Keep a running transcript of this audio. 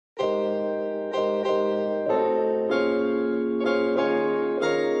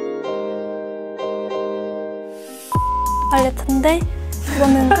팔레트인데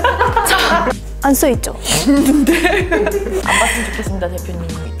이거는 안 써있죠? 있는데 안 봤으면 좋겠습니다,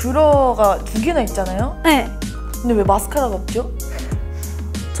 대표님. 브러가 2개나 있잖아요? 네. 근데 왜 마스카라가 없죠?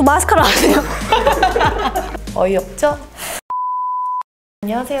 저 마스카라 안 해요. 어이없죠?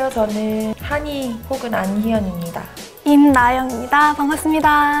 안녕하세요. 저는 하니 혹은 안희연입니다. 임나영입니다.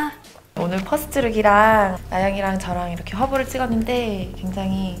 반갑습니다. 오늘 퍼스트룩이랑 나영이랑 저랑 이렇게 화보를 찍었는데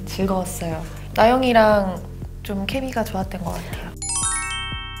굉장히 즐거웠어요. 나영이랑 좀 케미가 좋았던 것 같아요.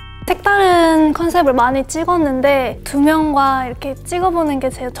 색다른 컨셉을 많이 찍었는데 2명과 이렇게 찍어보는 게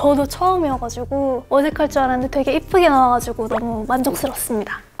저도 처음이어가지고 어색할 줄 알았는데 되게 이쁘게 나와가지고 너무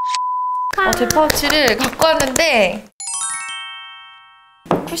만족스럽습니다. 제 파우치를 갖고 왔는데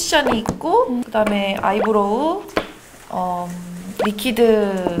쿠션이 있고 그다음에 아이브로우,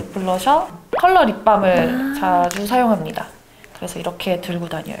 리퀴드 블러셔, 컬러 립밤을 자주 사용합니다. 그래서 이렇게 들고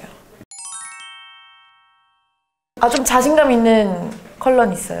다녀요. 좀 자신감 있는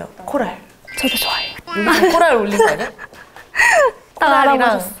컬러는 있어요. 코랄. 저도 좋아해요. 여기 코랄 올린 거 아니야? 코랄이랑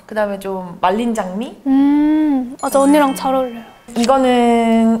알아보셨어. 그다음에 좀 말린 장미? 맞아, 언니랑 잘 어울려요.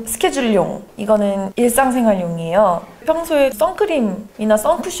 이거는 스케줄용, 이거는 일상생활용이에요. 평소에 선크림이나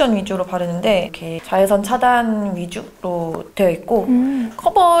선쿠션 위주로 바르는데 이렇게 자외선 차단 위주로 되어 있고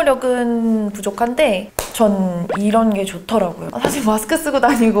커버력은 부족한데 전 이런 게 좋더라고요. 사실 마스크 쓰고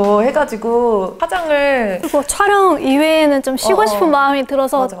다니고 해가지고 화장을 그리고 촬영 이외에는 좀 쉬고 싶은 마음이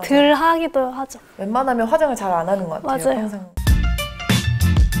들어서 맞아. 덜 하기도 하죠. 웬만하면 화장을 잘 안 하는 것 같아요. 맞아요. 항상.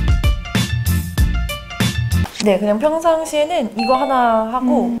 네, 그냥 평상시에는 이거 하나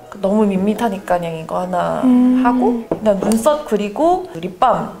하고 너무 밋밋하니까 그냥 이거 하나 하고 그냥 눈썹 그리고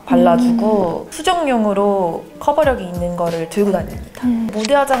립밤 발라주고 수정용으로 커버력이 있는 거를 들고 다닙니다.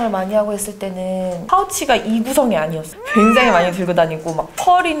 무대 화장을 많이 하고 있을 때는 파우치가 이 구성이 아니었어요. 굉장히 많이 들고 다니고 막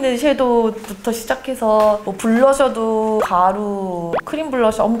펄 있는 섀도우부터 시작해서 뭐 블러셔도 가루, 크림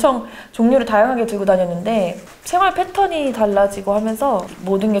블러셔 엄청 종류를 다양하게 들고 다녔는데 생활 패턴이 달라지고 하면서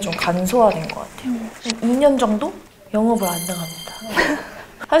모든 게 좀 간소화된 것 같아요. 2년 정도 영업을 안 나갑니다.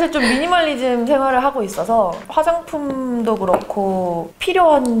 사실 좀 미니멀리즘 생활을 하고 있어서 화장품도 그렇고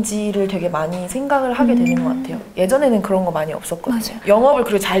필요한지를 되게 많이 생각을 하게 되는 것 같아요. 예전에는 그런 거 많이 없었거든요. 맞아요. 영업을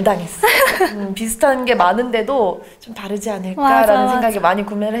그리고 잘 다녔어요. 비슷한 게 많은데도 좀 다르지 않을까라는 생각에 많이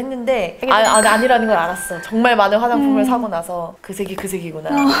구매를 했는데 아니라는 걸 알았어. 정말 많은 화장품을 사고 나서 그 색이 그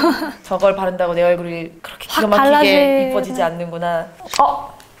색이구나. 저걸 바른다고 내 얼굴이 그렇게 기가 막히게 이뻐지지 않는구나.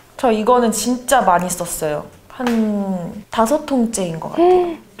 저 이거는 진짜 많이 썼어요. 한 5통째인 것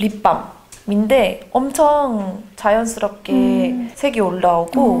같아요. 립밤인데 엄청 자연스럽게 색이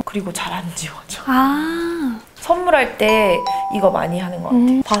올라오고 그리고 잘 안 지워져. 선물할 때 이거 많이 하는 것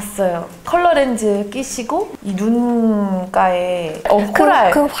같아요. 봤어요. 컬러 렌즈 끼시고 이 눈가에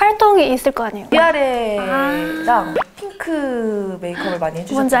코랄 그 활동이 있을 거 아니에요? 위아래랑 핑크 메이크업을 많이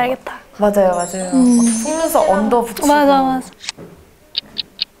해주셨던 뭔지 알겠다. 맞아요. 속눈썹 언더 붙이고 맞아.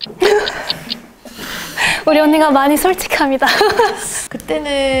 우리 언니가 많이 솔직합니다.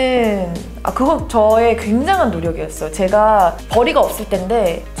 그때는 그건 저의 굉장한 노력이었어요. 제가 벌이가 없을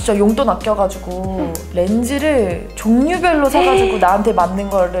텐데 진짜 용돈 아껴가지고 렌즈를 종류별로 사가지고 나한테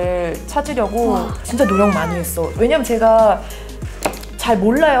맞는 거를 찾으려고 진짜 노력 많이 했어. 왜냐면 제가 잘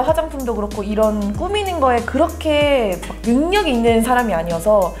몰라요. 화장품도 그렇고 이런 꾸미는 거에 그렇게 막 능력이 있는 사람이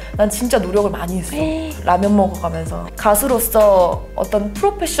아니어서 난 진짜 노력을 많이 했어. 라면 먹어가면서 가수로서 어떤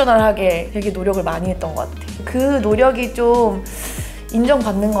프로페셔널하게 되게 노력을 많이 했던 것 같아. 그 노력이 좀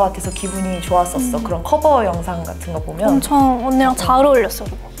인정받는 것 같아서 기분이 좋았었어. 그런 커버 영상 같은 거 보면 엄청 언니랑 잘 어울렸어.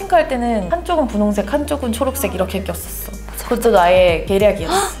 핑크 할 때는 한쪽은 분홍색, 한쪽은 초록색 이렇게 꼈었어. 그것도 나의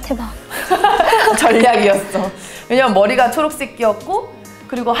계략이었어. 대박. 전략이었어. 왜냐면 머리가 초록색이었고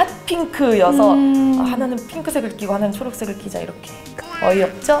그리고 핫핑크여서 하나는 핑크색을 끼고 하나는 초록색을 끼자 이렇게.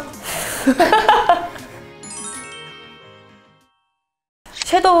 어이없죠?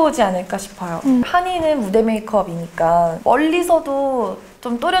 섀도우지 않을까 싶어요. 하니는 무대 메이크업이니까 멀리서도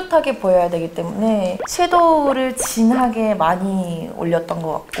좀 또렷하게 보여야 되기 때문에 섀도우를 진하게 많이 올렸던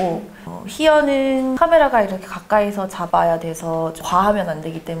것 같고 희연은 카메라가 이렇게 가까이서 잡아야 돼서 과하면 안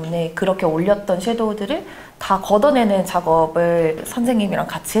되기 때문에 그렇게 올렸던 섀도우들을 다 걷어내는 작업을 선생님이랑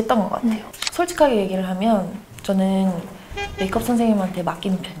같이 했던 것 같아요. 솔직하게 얘기를 하면 저는 메이크업 선생님한테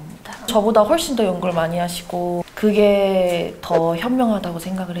맡기는 편입니다. 저보다 훨씬 더 연구를 많이 하시고 그게 더 현명하다고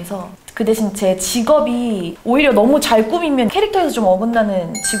생각을 해서 그 대신 제 직업이 오히려 너무 잘 꾸미면 캐릭터에서 좀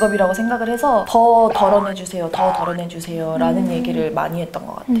어긋나는 직업이라고 생각을 해서 더 덜어내주세요, 더 덜어내주세요 라는 얘기를 많이 했던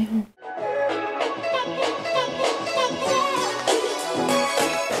것 같아요.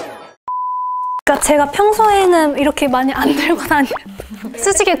 그러니까 제가 평소에는 이렇게 많이 안 들고 다니는데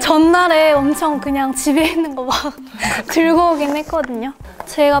솔직히 전날에 엄청 그냥 집에 있는 거 막 들고 오긴 했거든요.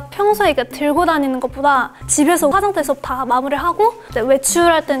 제가 평소에 들고 다니는 것보다 집에서 화장대 수업 다 마무리하고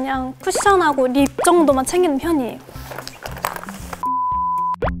외출할 때 그냥 쿠션하고 립 정도만 챙기는 편이에요.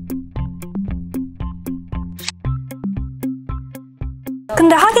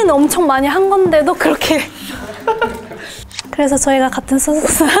 근데 하긴 엄청 많이 한 건데도 그렇게 그래서 저희가 같은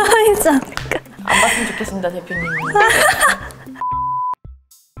소속사이지 않을까. 안 봤으면 좋겠습니다, 대표님.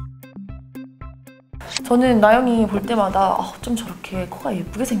 저는 나영이 볼 때마다 좀 저렇게 코가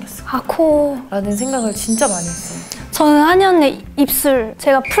예쁘게 생겼어. 코. 라는 생각을 진짜 많이 했어요. 저는 한이 언니 입술,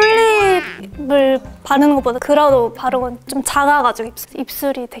 제가 플립을 바르는 것보다 그라도 바르고 좀 작아가지고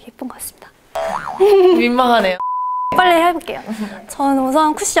입술이 되게 예쁜 것 같습니다. 민망하네요. 빨리 해볼게요. 저는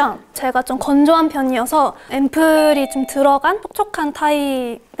우선 쿠션. 제가 좀 건조한 편이어서 앰플이 좀 들어간 촉촉한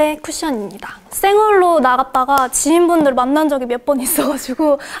타입의 쿠션입니다. 생얼로 나갔다가 지인분들 만난 적이 몇 번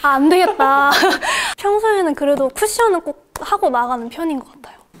있어가지고 안 되겠다. 평소에는 그래도 쿠션은 꼭 하고 나가는 편인 것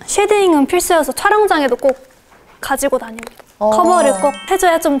같아요. 쉐딩은 필수여서 촬영장에도 꼭 가지고 다니고 커버를 꼭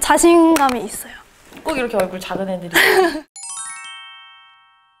해줘야 좀 자신감이 있어요. 꼭 이렇게 얼굴 작은 애들이.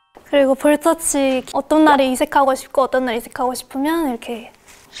 그리고 볼터치 어떤 날에 이색하고 싶고 어떤 날 이색하고 싶으면 이렇게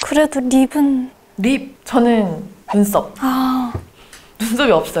그래도 립은 립! 저는 눈썹.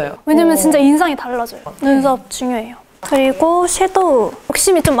 눈썹이 없어요. 왜냐면 진짜 인상이 달라져요. 눈썹 중요해요. 그리고 섀도우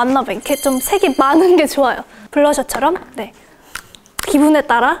욕심이 좀 많나 봐요. 이렇게 좀 색이 많은 게 좋아요. 블러셔처럼. 네. 기분에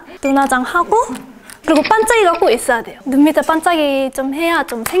따라 눈화장 하고 그리고 반짝이가 꼭 있어야 돼요. 눈 밑에 반짝이 좀 해야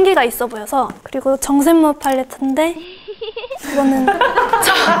좀 생기가 있어 보여서. 그리고 정샘무 팔레트인데 이거는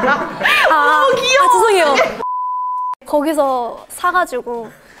귀여워. 죄송해요. 거기서 사가지고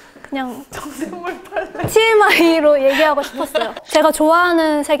그냥 정샘물 팔레트. TMI로 얘기하고 싶었어요. 제가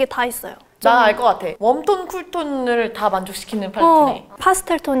좋아하는 색이 다 있어요. 나 알 것 같아. 웜톤, 쿨톤을 다 만족시키는 팔레트네.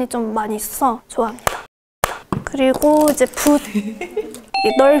 파스텔 톤이 좀 많이 있어서 좋아합니다. 그리고 이제 붓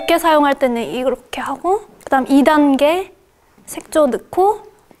넓게 사용할 때는 이렇게 하고 그다음 2단계 색조 넣고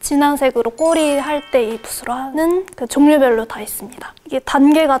진한 색으로 꼬리 할 때 이 붓으로 하는 그 종류별로 다 있습니다. 이게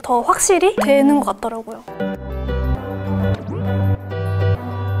단계가 더 확실히 되는 것 같더라고요.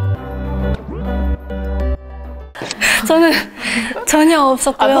 저는 전혀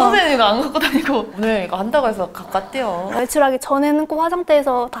없었고요. 평소에는 이거 안 갖고 다니고 오늘 이거 한다고 해서 갖고 왔대요. 외출하기 전에는 꼭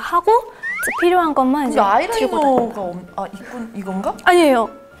화장대에서 다 하고 필요한 것만 이제 들고 다녀요. 아이라이너가 이건가? 아니에요.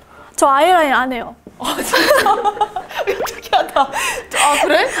 저 아이라인 안 해요. 진짜? 특이하다.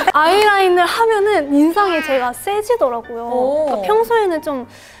 그래? 아이라인을 하면은 인상이 제가 세지더라고요. 그러니까 평소에는 좀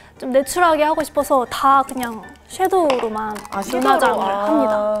내추럴하게 하고 싶어서 다 그냥 섀도우로만 눈화장을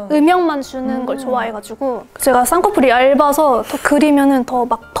합니다. 음영만 주는 걸 좋아해가지고 제가 쌍꺼풀이 얇아서 더 그리면은 더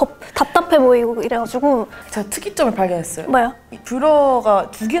막 답답해 보이고 이래가지고 제가 특이점을 발견했어요. 뭐요? 이 뷰러가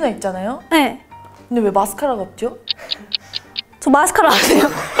 2개나 있잖아요? 네. 근데 왜 마스카라가 없죠? 저 마스카라 안 해요.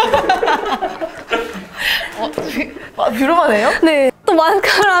 뷰러만 해요? 네. 또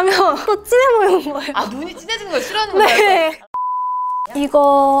마스카라 하면 또 진해 보이는 거예요. 눈이 진해지는 걸 싫어하는 거예요? 네.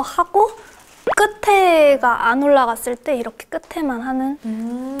 이거 하고 끝에가 안 올라갔을 때 이렇게 끝에만 하는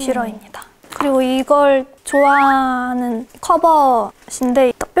뷰러입니다. 그리고 이걸 좋아하는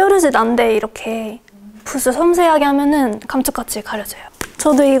커버신데 뾰루지 난데 이렇게 붓을 섬세하게 하면은 감쪽같이 가려져요.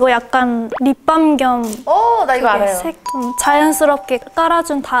 저도 이거 약간 립밤 겸 나 이거 알아요. 색 좀 자연스럽게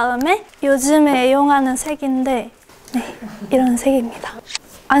깔아준 다음에 요즘에 애용하는 색인데 네, 이런 색입니다.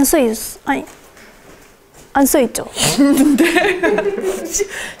 안 써있죠? 있는데?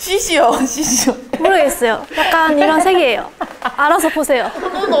 시시요. 모르겠어요. 약간 이런 색이에요. 알아서 보세요.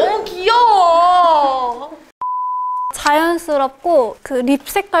 너무 귀여워. 자연스럽고 그 립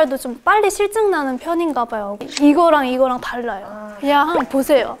색깔도 좀 빨리 실증나는 편인가 봐요. 이거랑 달라요. 그냥 한번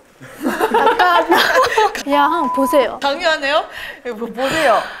보세요. 약간 그냥 한번 보세요. 강요하네요?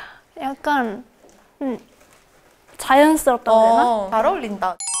 보세요. 약간 자연스럽다고 해야 되나? 잘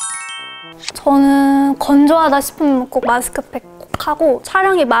어울린다. 저는 건조하다 싶으면 꼭 마스크팩 꼭 하고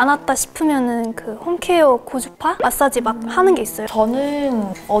촬영이 많았다 싶으면은 그 홈케어 고주파 마사지 막 하는 게 있어요.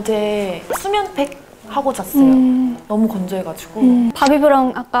 저는 어제 수면팩 하고 잤어요. 너무 건조해가지고.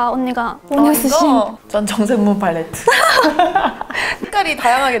 바비브랑 아까 언니가 오늘 쓰신 전 정샘문 팔레트. 색깔이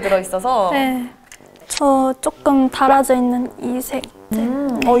다양하게 들어있어서. 네. 저 조금 달아져 있는 이 색.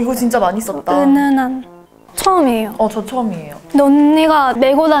 이거 진짜 많이 썼다. 은은한. 처음이에요. 저 처음이에요. 근데 언니가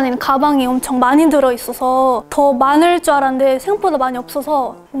메고 다니는 가방이 엄청 많이 들어있어서 더 많을 줄 알았는데 생각보다 많이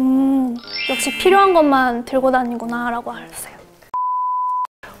없어서 역시 필요한 것만 들고 다니구나 라고 알았어요.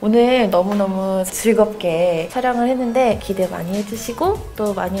 오늘 너무너무 즐겁게 촬영을 했는데 기대 많이 해주시고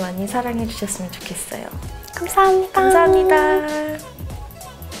또 많이 사랑해주셨으면 좋겠어요. 감사합니다. 감사합니다.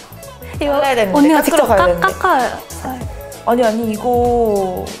 이거 잘라야 되는데, 언니가 직접 깎으러 가야 되는데. 깎아요. 아니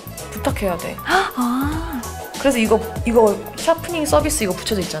이거 부탁해야 돼. 아. 그래서 이거 샤프닝 서비스 이거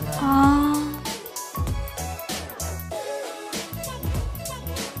붙여져 있잖아. 아.